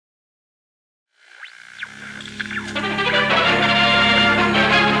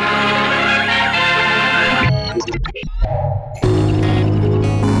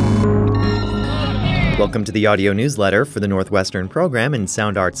Welcome to the audio newsletter for the Northwestern program in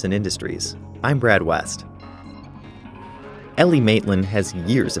Sound Arts and Industries. I'm Brad West. Ele Matelan has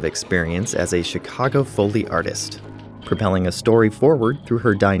years of experience as a Chicago Foley artist, propelling a story forward through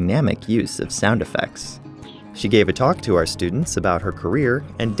her dynamic use of sound effects. She gave a talk to our students about her career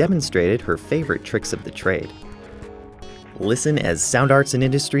and demonstrated her favorite tricks of the trade. Listen as Sound Arts and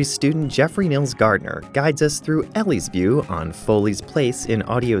Industries student Jeffrey Nils Gardner guides us through Ele's view on Foley's place in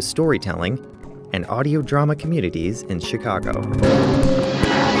audio storytelling and audio drama communities in Chicago.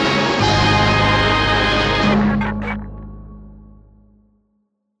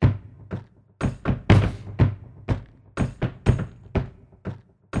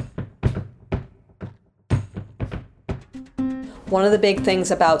 One of the big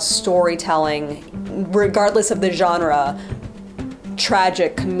things about storytelling, regardless of the genre,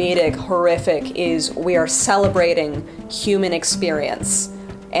 tragic, comedic, horrific, is we are celebrating human experience,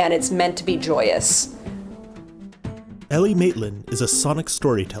 and it's meant to be joyous. Ele Matelan is a sonic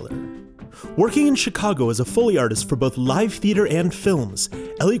storyteller. Working in Chicago as a Foley artist for both live theater and films,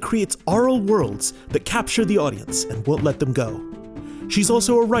 Ele creates aural worlds that capture the audience and won't let them go. She's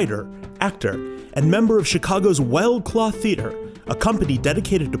also a writer, actor, and member of Chicago's Wild Claw Theater, a company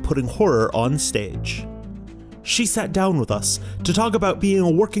dedicated to putting horror on stage. She sat down with us to talk about being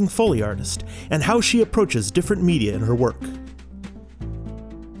a working Foley artist and how she approaches different media in her work.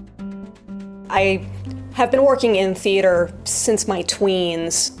 I have been working in theater since my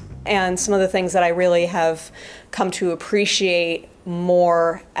tweens, and some of the things that I really have come to appreciate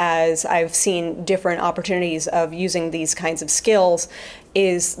more as I've seen different opportunities of using these kinds of skills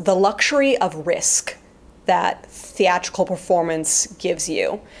is the luxury of risk that theatrical performance gives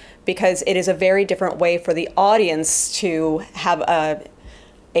you, because it is a very different way for the audience to have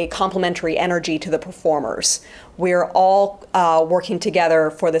a complementary energy to the performers. We're all working together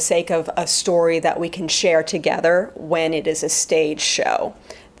for the sake of a story that we can share together when it is a stage show.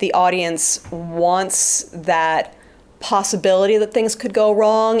 The audience wants that possibility that things could go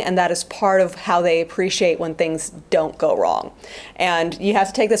wrong, and that is part of how they appreciate when things don't go wrong. And you have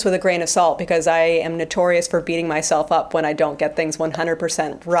to take this with a grain of salt, because I am notorious for beating myself up when I don't get things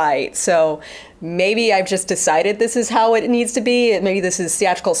 100% right. So maybe I've just decided this is how it needs to be. Maybe this is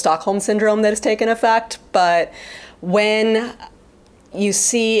theatrical Stockholm syndrome that has taken effect. But when you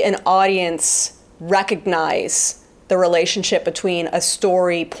see an audience recognize the relationship between a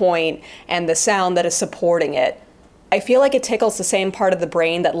story point and the sound that is supporting it, I feel like it tickles the same part of the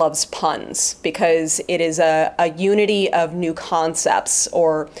brain that loves puns, because it is a unity of new concepts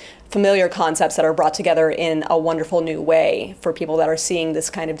or familiar concepts that are brought together in a wonderful new way for people that are seeing this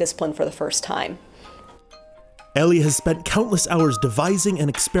kind of discipline for the first time. Ele has spent countless hours devising and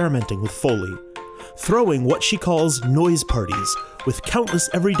experimenting with Foley, throwing what she calls noise parties with countless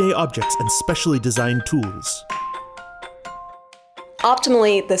everyday objects and specially designed tools.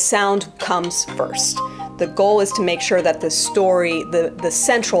 Optimally, the sound comes first. The goal is to make sure that the story, the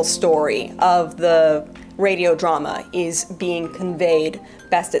central story of the radio drama is being conveyed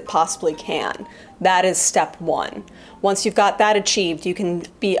best it possibly can. That is step one. Once you've got that achieved, you can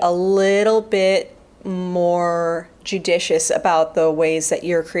be a little bit more judicious about the ways that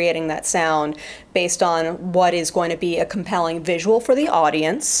you're creating that sound based on what is going to be a compelling visual for the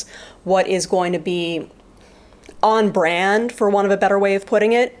audience, what is going to be on brand, for want of a better way of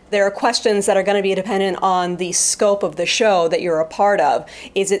putting it. There are questions that are going to be dependent on the scope of the show that you're a part of.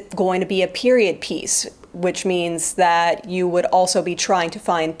 Is it going to be a period piece, which means that you would also be trying to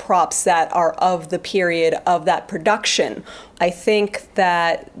find props that are of the period of that production? I think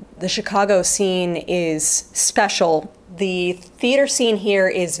that the Chicago scene is special. The theater scene here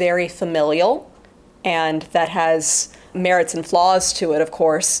is very familial, and that has merits and flaws to it, of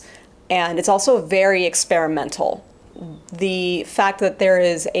course. And it's also very experimental. The fact that there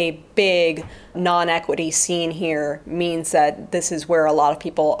is a big non-equity scene here means that this is where a lot of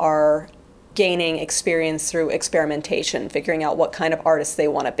people are gaining experience through experimentation, figuring out what kind of artists they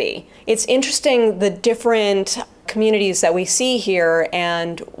want to be. It's interesting, the different communities that we see here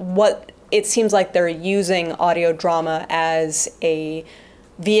and what it seems like they're using audio drama as a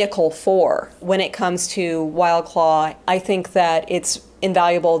vehicle for. When it comes to Wild Claw, I think that it's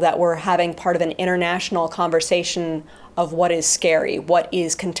invaluable that we're having part of an international conversation of what is scary, what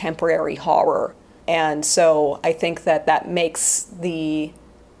is contemporary horror. And so I think that that makes the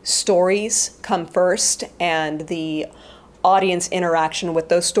stories come first and the audience interaction with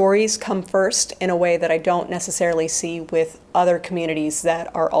those stories come first in a way that I don't necessarily see with other communities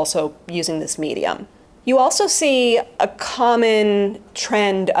that are also using this medium. You also see a common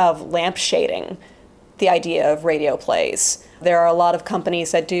trend of lamp shading, the idea of radio plays. There are a lot of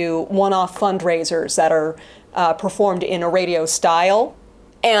companies that do one-off fundraisers that are performed in a radio style,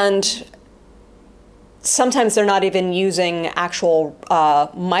 and sometimes they're not even using actual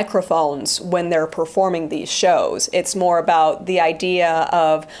microphones when they're performing these shows. It's more about the idea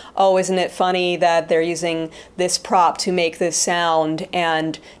of, oh, isn't it funny that they're using this prop to make this sound,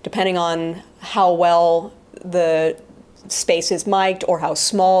 and depending on how well the space is mic'd or how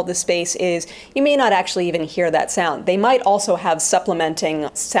small the space is, you may not actually even hear that sound. They might also have supplementing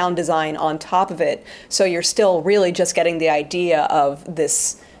sound design on top of it, so you're still really just getting the idea of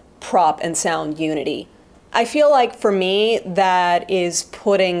this prop and sound unity. I feel like for me, that is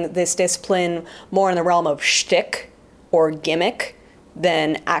putting this discipline more in the realm of shtick or gimmick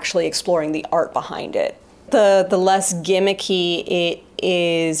than actually exploring the art behind it. The less gimmicky it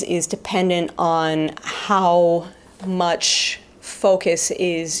is dependent on how much focus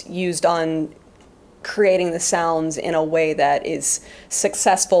is used on creating the sounds in a way that is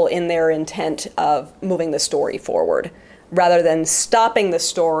successful in their intent of moving the story forward, rather than stopping the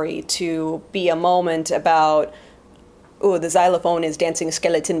story to be a moment about, oh, the xylophone is dancing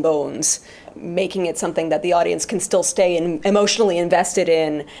skeleton bones, making it something that the audience can still stay emotionally invested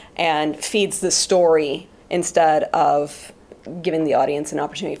in and feeds the story instead of giving the audience an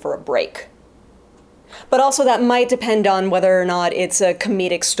opportunity for a break. But also that might depend on whether or not it's a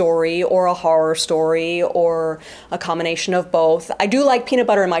comedic story or a horror story or a combination of both. I do like peanut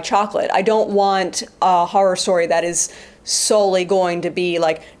butter in my chocolate. I don't want a horror story that is solely going to be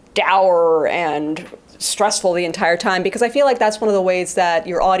like dour and stressful the entire time, because I feel like that's one of the ways that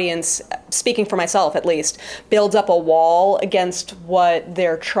your audience, speaking for myself at least, builds up a wall against what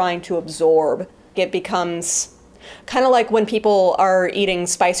they're trying to absorb. It becomes kind of like when people are eating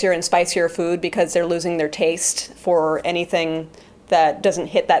spicier and spicier food because they're losing their taste for anything that doesn't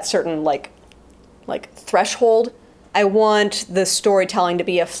hit that certain like threshold. I want the storytelling to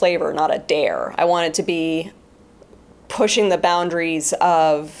be a flavor, not a dare. I want it to be pushing the boundaries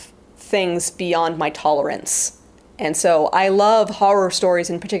of things beyond my tolerance. And so I love horror stories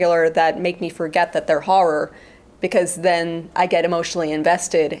in particular that make me forget that they're horror, because then I get emotionally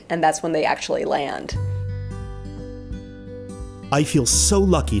invested, and that's when they actually land. I feel so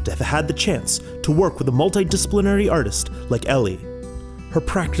lucky to have had the chance to work with a multidisciplinary artist like Ele. Her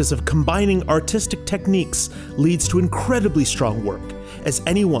practice of combining artistic techniques leads to incredibly strong work, as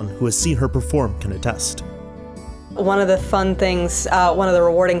anyone who has seen her perform can attest. One of the fun things, one of the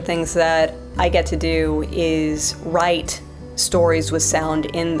rewarding things that I get to do is write stories with sound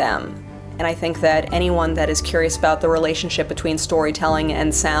in them. And I think that anyone that is curious about the relationship between storytelling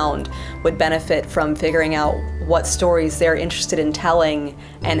and sound would benefit from figuring out what stories they're interested in telling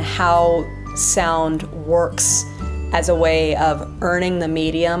and how sound works as a way of earning the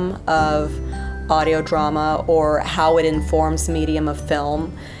medium of audio drama, or how it informs the medium of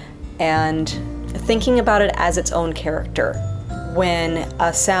film, and thinking about it as its own character. When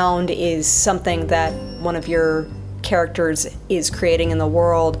a sound is something that one of your characters is creating in the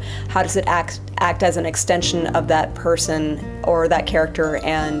world, how does it act as an extension of that person or that character,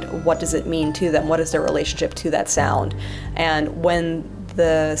 and what does it mean to them? What is their relationship to that sound? And when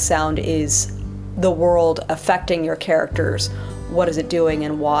the sound is the world affecting your characters, what is it doing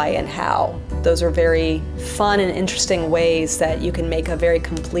and why and how? Those are very fun and interesting ways that you can make a very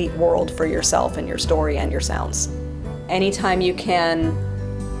complete world for yourself and your story and your sounds. Anytime you can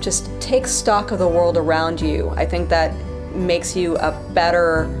just take stock of the world around you, I think that makes you a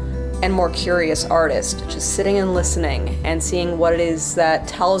better and more curious artist. Just sitting and listening and seeing what it is that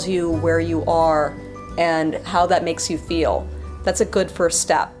tells you where you are and how that makes you feel. That's a good first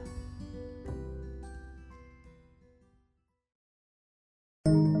step.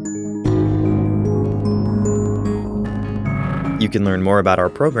 You can learn more about our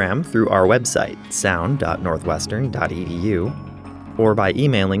program through our website, sound.northwestern.edu, or by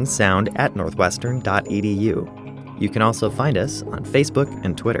emailing sound@northwestern.edu. You can also find us on Facebook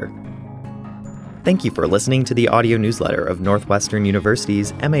and Twitter. Thank you for listening to the audio newsletter of Northwestern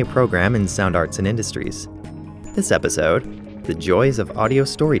University's MA program in Sound Arts and Industries. This episode, The Joys of Audio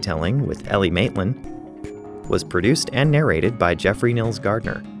Storytelling with Ele Matelan, was produced and narrated by Jeffrey Nils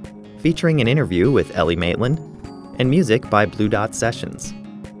Gardner, featuring an interview with Ele Matelan and music by Blue Dot Sessions.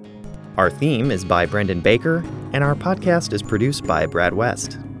 Our theme is by Brendan Baker, and our podcast is produced by Brad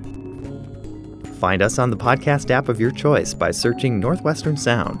West. Find us on the podcast app of your choice by searching Northwestern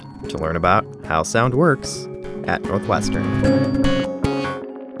Sound to learn about how sound works at Northwestern.